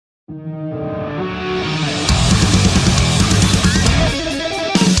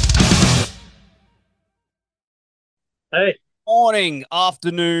Hey, Morning,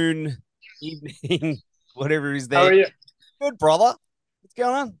 afternoon, evening, whatever is how there. are you? Good, brother. What's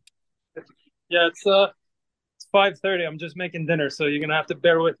going on? Yeah, it's 5:30. I'm just making dinner, so you're gonna have to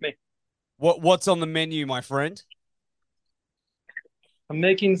bear with me. What's on the menu, my friend? I'm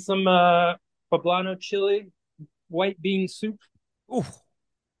making some poblano chili white bean soup. Ooh,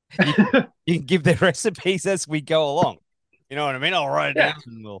 you, you can give the recipes as we go along. You know what I mean? I'll write it Yeah, down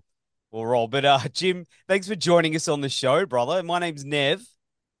and we'll roll. But Jim, thanks for joining us on the show, brother. My name's Nev.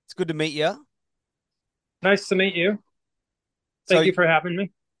 It's good to meet you. nice to meet you. So Thank you for having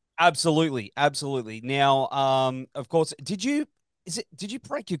me. absolutely, absolutely. Now, of course, did you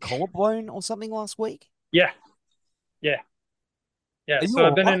break your collarbone or something last week? Yeah, yeah, yeah. Are you So I've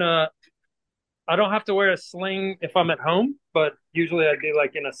all been right? in a. I don't have to wear a sling if I'm at home, but usually I'd be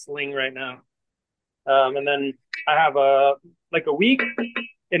like in a sling right now. And then I have a like a week.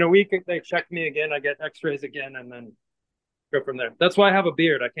 In a week, they check me again. I get X-rays again, and then go from there. That's why I have a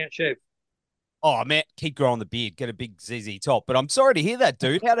beard. I can't shave. Oh man, keep growing the beard, get a big ZZ top. But I'm sorry to hear that,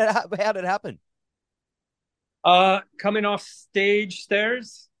 dude. How did it happen? Coming off stage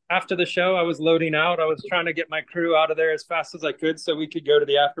stairs after the show, I was loading out. I was trying to get my crew out of there as fast as I could so we could go to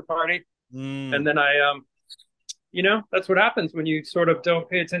the after party. Mm, And then that's what happens when you sort of don't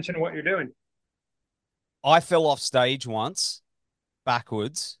pay attention to what you're doing. I fell off stage once,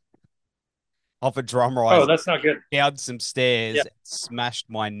 backwards, off a drum Oh, rise, that's not good. down some Yeah. stairs, smashed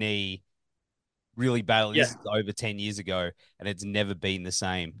my knee really badly. Yeah. This is over 10 years ago, and it's never been the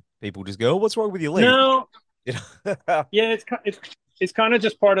same. People just go, "Oh, what's wrong with your leg?" No. You know? Yeah, it's kind of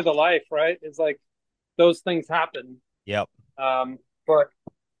just part of the life, right? It's like those things happen. Yep. But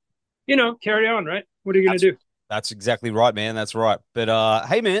carry on, right? What are you gonna That's do? that's exactly right, man. That's right. But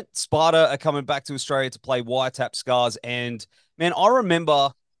hey man, Sparta are coming back to Australia to play Wiretap Scars. And man, I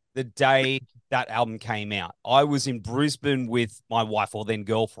remember the day that album came out. I was in Brisbane with my wife or then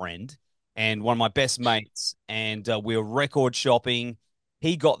girlfriend and one of my best mates, and we were record shopping.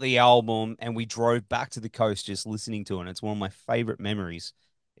 He got the album and we drove back to the coast just listening to it. And it's one of my favorite memories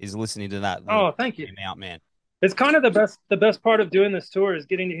is listening to that when it Oh, thank you. came out, man. It's kind of the best part of doing this tour is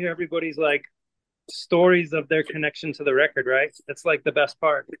getting to hear everybody's like stories of their connection to the record, right? It's like the best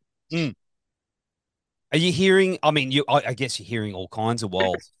part. Mm. Are you hearing? I mean, I guess you're hearing all kinds of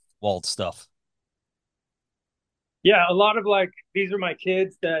wild stuff. Yeah, a lot of like these are my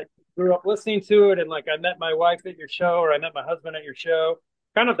kids that grew up listening to it, and like I met my wife at your show, or I met my husband at your show.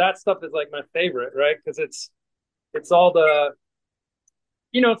 Kind of that stuff is like my favorite, right? Because it's all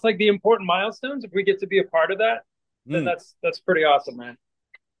it's like the important milestones. If we get to be a part of that, then Mm. that's pretty awesome, man.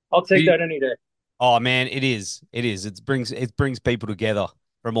 I'll Do take you- that any day. oh man, it is. It is. It brings people together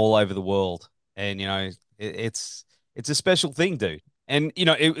from all over the world, and it's a special thing, dude. And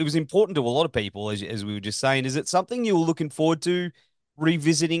it was important to a lot of people, as we were just saying. Is it something you were looking forward to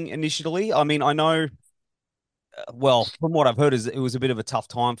revisiting initially? I mean, I know. Well, from what I've heard, is it was a bit of a tough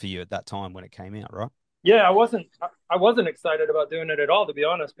time for you at that time when it came out, right? Yeah, I wasn't excited about doing it at all, to be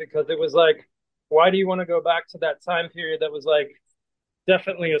honest, because it was like, why do you want to go back to that time period that was like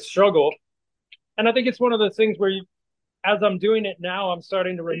definitely a struggle? And I think it's one of those things where as I'm doing it now, I'm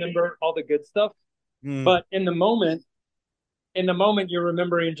starting to remember all the good stuff. Mm, But in the moment, you're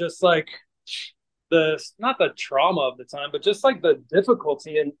remembering just like not the trauma of the time, but just like the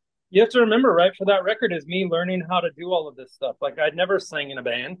difficulty. And you have to remember, right, for that record is me learning how to do all of this stuff. Like I'd never sang in a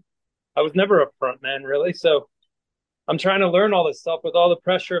band. I was never a front man really. So I'm trying to learn all this stuff with all the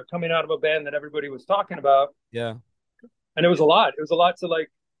pressure of coming out of a band that everybody was talking about. yeah. And it was a lot. It was a lot to like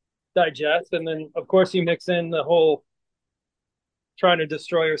digest. And then of course you mix in the whole trying to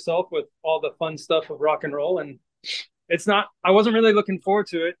destroy yourself with all the fun stuff of rock and roll. And I wasn't really looking forward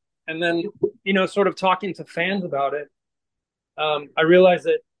to it. And then, sort of talking to fans about it, I realized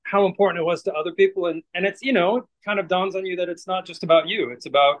that how important it was to other people. And it's, it kind of dawns on you that it's not just about you, it's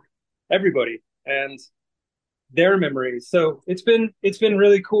about everybody and their memories. So it's been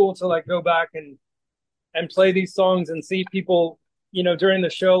really cool to like go back and play these songs and see people, during the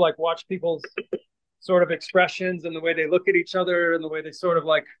show, like watch people's sort of expressions and the way they look at each other and the way they sort of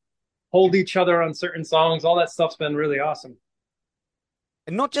like hold each other on certain songs. All that stuff's been really awesome.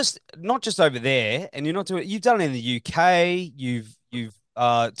 And not just over there, and you're not doing you've done it in the UK, you've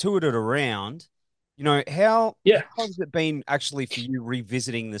toured it around. How Yeah. has it been actually for you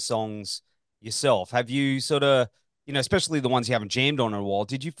revisiting the songs yourself? Have you sort of, especially the ones you haven't jammed on in a while,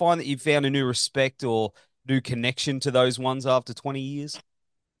 did you find that you found a new respect or new connection to those ones after 20 years?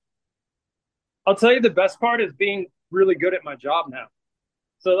 I'll tell you the best part is being really good at my job now.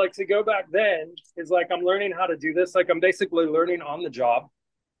 So like to go back then is like I'm learning how to do this. Like I'm basically learning on the job.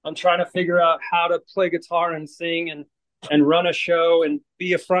 I'm trying to figure out how to play guitar and sing and run a show and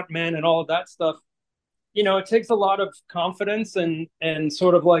be a front man and all of that stuff. You know, it takes a lot of confidence and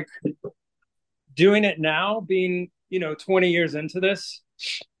sort of like doing it now, being, 20 years into this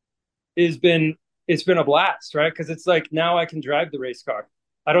has been it's been a blast, right? Because it's like now I can drive the race car.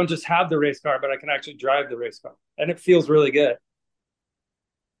 I don't just have the race car, but I can actually drive the race car. And it feels really good.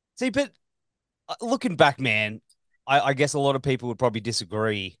 See, but looking back, man, I guess a lot of people would probably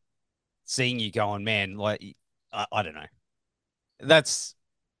disagree seeing you going, man, like, I don't know. That's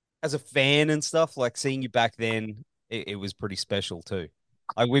as a fan and stuff, like seeing you back then, it was pretty special too.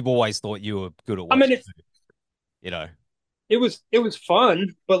 Like we've always thought you were good at I what mean, you do, you know. it was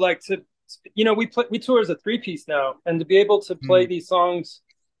fun, but like we tour as a three piece now, and to be able to play Mm. these songs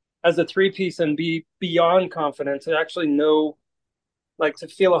as a three piece and be beyond confident to actually know, like to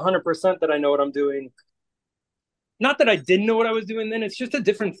feel 100% that I know what I'm doing. Not that I didn't know what I was doing then. It's just a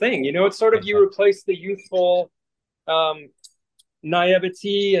different thing, It's sort of you Yeah. replace the youthful um,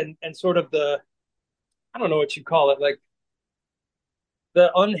 naivety and sort of the, I don't know what you call it, like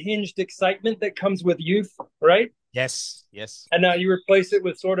the unhinged excitement that comes with youth, right? Yes, yes. And now you replace it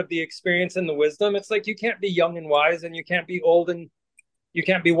with sort of the experience and the wisdom. It's like you can't be young and wise, and you can't be old and you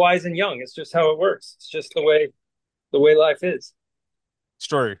can't be wise and young. It's just how it works. It's just the way life is. It's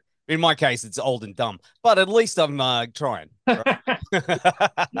true. In my case, it's old and dumb, but at least I'm trying. Right?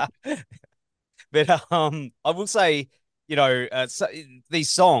 But I will say, so, these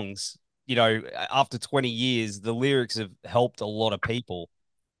songs, after 20 years, the lyrics have helped a lot of people.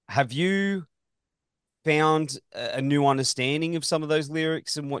 Have you found a new understanding of some of those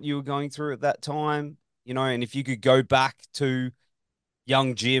lyrics and what you were going through at that time? And if you could go back to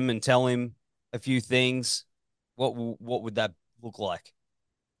young Jim and tell him a few things, what would that look like?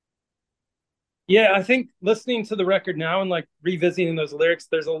 Yeah, I think listening to the record now and like revisiting those lyrics,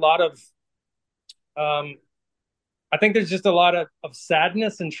 there's a lot of um I think there's just a lot of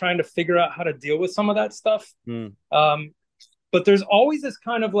sadness and trying to figure out how to deal with some of that stuff. Mm, Um, but there's always this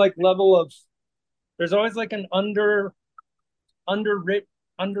kind of like level of there's always like an underwritten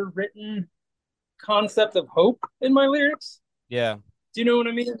concept of hope in my lyrics. yeah, Do you know what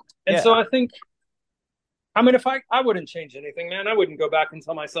I mean? And yeah, so I think, I mean, if I wouldn't change anything, man. I wouldn't go back and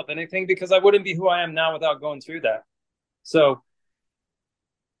tell myself anything because I wouldn't be who I am now without going through that. So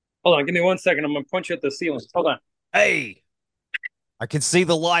hold on, give me 1 second. I'm gonna punch you at the ceiling. Hold on. hey, I can see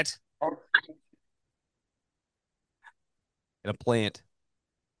the light in a plant.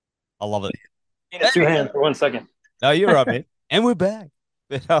 I love it. Two Hey, hands for 1 second. no, you're right, man. And we're back.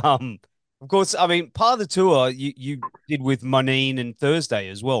 But, of course, I mean, part of the tour you did with Monine and Thursday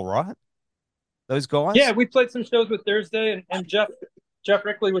as well, right? Those Yeah, guys. we played some shows with Thursday, and Jeff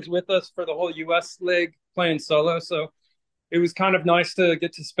Rickley was with us for the whole U.S. leg playing solo. So it was kind of nice to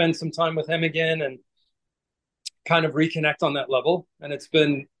get to spend some time with him again and kind of reconnect on that level. And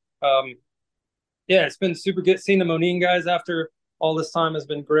um, it's been super good. Seeing the Monine guys after all this time has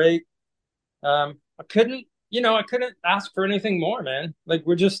been great. I couldn't ask for anything more, man. Like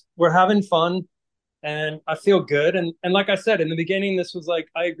we're having fun and I feel good. And like I said in the beginning, this was like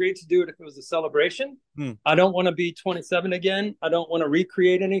I agreed to do it if it was a celebration. Hmm. I don't want to be 27 again. I don't want to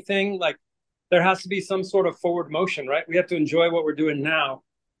recreate anything. Like there has to be some sort of forward motion, right? We have to enjoy what we're doing now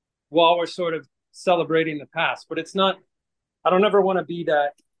while we're sort of celebrating the past. But it's not. I don't ever want to be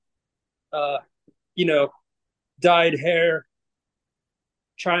that, uh, you know, dyed hair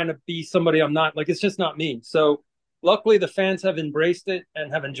trying to be somebody I'm not. Like it's just not me. So luckily the fans have embraced it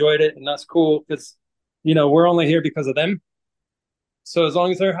and have enjoyed it, and that's cool because we're only here because of them. So as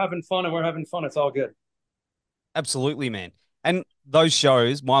long as they're having fun and we're having fun, it's all good. Absolutely, man. And those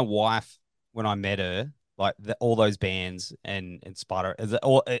shows, my wife, when I met her, like all those bands and SPARTA, is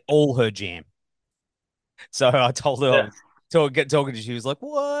all her jam. So I told her I Yeah. was talking to. She was like,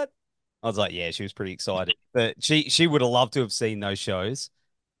 "What?" I was like, "Yeah." She was pretty excited, but she would have loved to have seen those shows.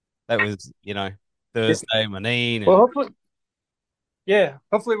 That was, Yeah. Thursday, Manine, Well, and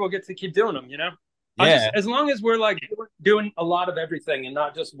hopefully we'll get to keep doing them. I just yeah, as long as we're like doing a lot of everything and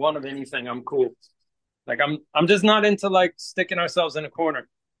not just one of anything, I'm cool. Like I'm just not into like sticking ourselves in a corner.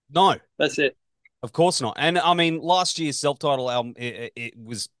 no, That's it. of course not. And I mean, last year's self-titled album, it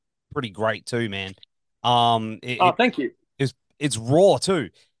was pretty great too, man. Oh, It thank you. it's raw too.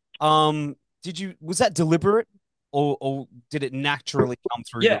 Was that deliberate, or did it naturally come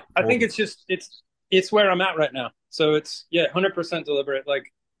through the Yeah, I think recording? it's where I'm at right now. So it's 100% deliberate.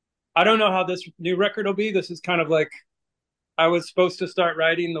 Like I don't know how this new record will be. This is kind of like I was supposed to start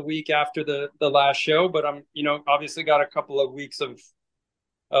writing the week after the last show, but I'm obviously got a couple of weeks of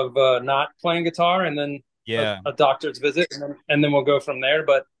not playing guitar, and then Yeah. a doctor's visit, and then we'll go from there.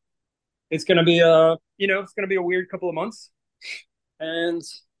 But it's going to be it's going to be a weird couple of months, and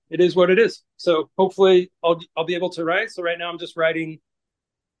it is what it is. So hopefully I'll be able to write. So right now I'm just writing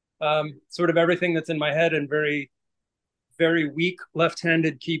sort of everything that's in my head and very weak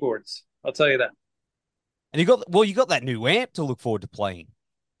left-handed keyboards. I'll tell you that. And you got that new amp to look forward to playing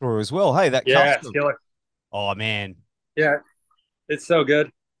for as well. Hey, that Yeah, it's custom. killer. Oh man. Yeah, it's so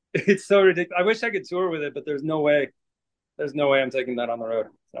good. It's so ridiculous. I wish I could tour with it, but there's no way. There's no way I'm taking that on the road.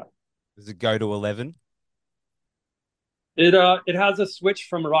 So Does it go to 11? it has a switch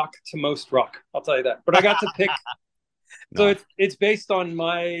from rock to most rock. I'll tell you that. But I got to pick. So Nice. it's based on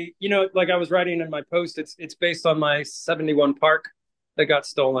my, like I was writing in my post. It's based on my '71 Park that got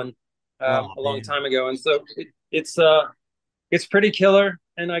stolen Oh a long man. time ago, and so it's pretty killer.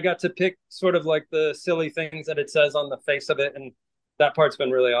 And I got to pick sort of like the silly things that it says on the face of it, and that part's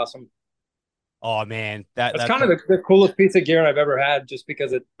been really awesome. Oh man. That That's that kind of the coolest piece of gear I've ever had, just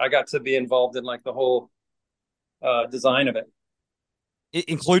because I got to be involved in like the whole design of it.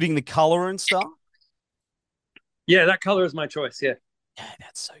 including the color and stuff. Yeah, that color is my choice. Yeah, Yeah,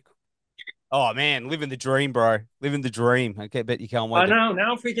 that's so cool. Oh man, living the dream, bro. Living the dream. Okay, bet you can't wait I to know.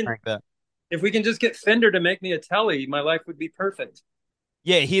 Now crank that. if we can just get Fender to make me a telly, my life would be perfect.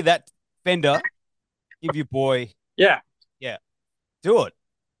 Yeah, hear that, Fender? Give your boy. Yeah, Yeah, do it.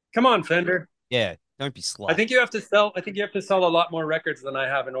 come on, Fender. Yeah, don't be slut. I think you have to sell a lot more records than I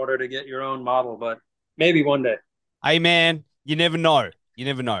have in order to get your own model, but maybe one day. Hey man, you never know. You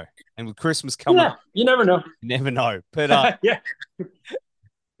never know. And with Christmas coming Yeah, up, you never know. you never know. But Yeah,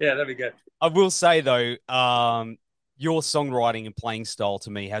 yeah, that'd be good. I will say though, your songwriting and playing style to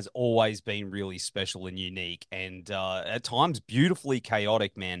me has always been really special and unique, and at times beautifully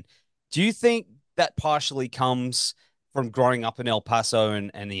chaotic, man. Do you think that partially comes from growing up in El Paso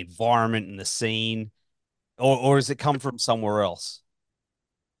and the environment and the scene, or does it come from somewhere else?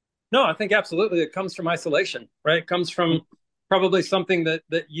 No, I think absolutely it comes from isolation, right? It comes from probably something that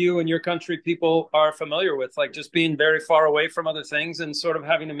you and your country people are familiar with, like just being very far away from other things and sort of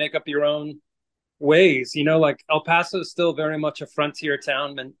having to make up your own ways. Like El Paso is still very much a frontier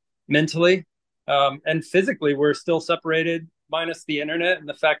town mentally, and physically we're still separated, minus the internet and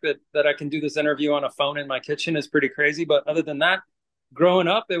the fact that I can do this interview on a phone in my kitchen is pretty crazy. But other than that, growing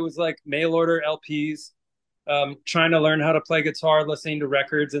up, it was like mail order LPs, trying to learn how to play guitar, listening to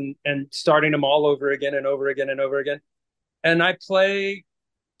records, and starting them all over again and over again and over again. And I play,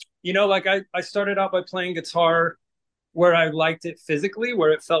 like I started out by playing guitar where I liked it physically,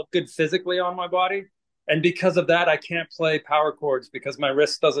 where it felt good physically on my body. And because of that, I can't play power chords because my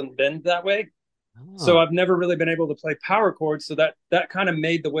wrist doesn't bend that way. So Oh, I've never really been able to play power chords. So that kind of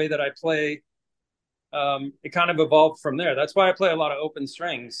made the way that I play. It kind of evolved from there. That's why I play a lot of open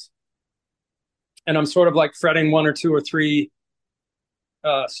strings, and I'm sort of like fretting one or two or three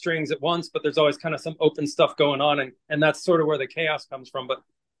strings at once, but there's always kind of some open stuff going on, and that's sort of where the chaos comes from. But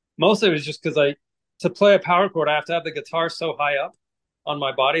mostly it was just because to play a power chord, I have to have the guitar so high up on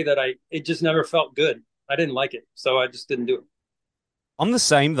my body that it just never felt good. I didn't like it, so I just didn't do it. I'm the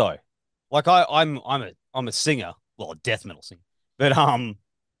same though. Like I'm a singer, well, a death metal singer, but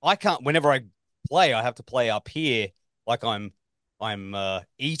I can't. Whenever I play, I have to play up here, like I'm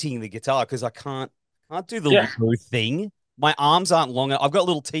eating the guitar because I can't do the Yeah, low thing. My arms aren't long. I've got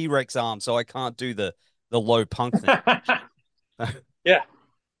little T-Rex arms, so I can't do the low punk thing. yeah,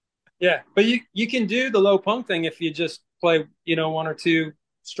 yeah. But you can do the low punk thing if you just play, one or two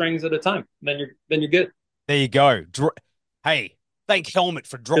strings at a time. Then you're good. There you go. Hey, thank Helmet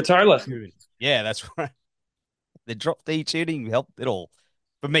for drop Guitar lesson. tuning. Yeah, that's right. The drop D tuning helped it all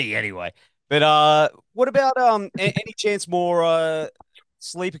for me anyway. But what about any chance more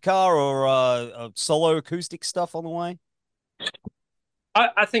sleeper car or solo acoustic stuff on the way?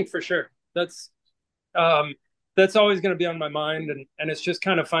 I think for sure um, that's always going to be on my mind, and it's just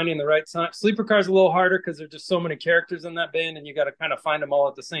kind of finding the right time. Sleeper Car's a little harder because there's just so many characters in that band, and you got to kind of find them all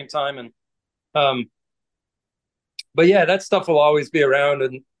at the same time. And um, but yeah, that stuff will always be around,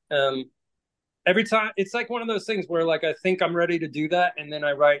 and every time it's like one of those things where like I think I'm ready to do that, and then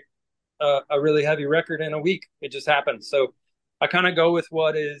I write a really heavy record in a week. It just happens. So I kind of go with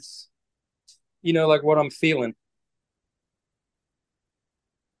what is, like what I'm feeling.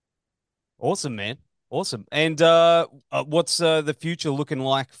 Awesome, man. Awesome. And what's the future looking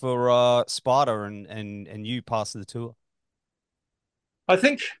like for Sparta and you passing the tour? I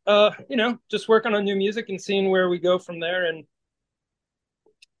think just working on new music and seeing where we go from there, and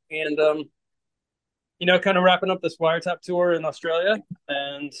kind of wrapping up this Wiretap tour in Australia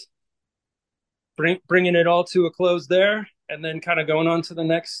and bringing it all to a close there. and then kind of going on to the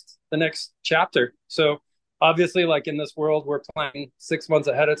next chapter. So obviously, like in this world, we're planning 6 months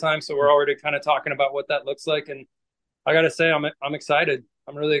ahead of time, so we're already kind of talking about what that looks like. And I gotta say, I'm excited.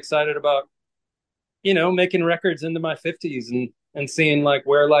 I'm really excited about making records into my 50s and seeing like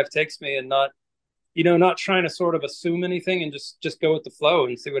where life takes me, and not trying to sort of assume anything, and just go with the flow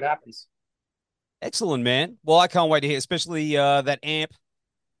and see what happens. Excellent, man. Well, I can't wait to hear, especially that amp,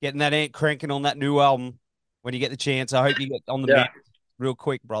 getting that amp cranking on that new album when you get the chance. I hope you get on the Yeah, mix real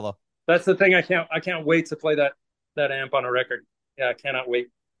quick, brother. that's the thing. I can't wait to play that amp on a record. Yeah, I cannot wait.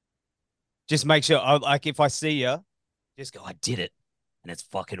 Just make sure, like, if I see you, just go, I did it. And it's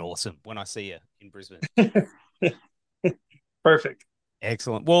fucking awesome when I see you in Brisbane. Perfect.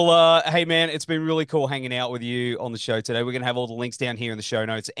 Excellent. Well, hey man, it's been really cool hanging out with you on the show today. We're gonna have all the links down here in the show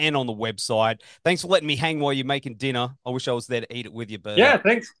notes and on the website. Thanks for letting me hang while you're making dinner. I wish I was there to eat it with you, but Yeah,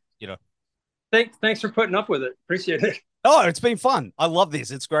 thanks. you know. Thanks for putting up with it. Appreciate it. Oh, it's been fun. I love this.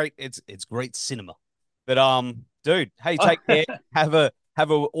 It's great. It's great cinema. But dude, hey, take care. Have a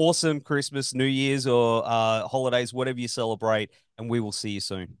awesome Christmas, New Year's, or holidays, whatever you celebrate, and we will see you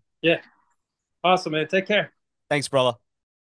soon. Yeah, awesome, man. Take care. Thanks, brother.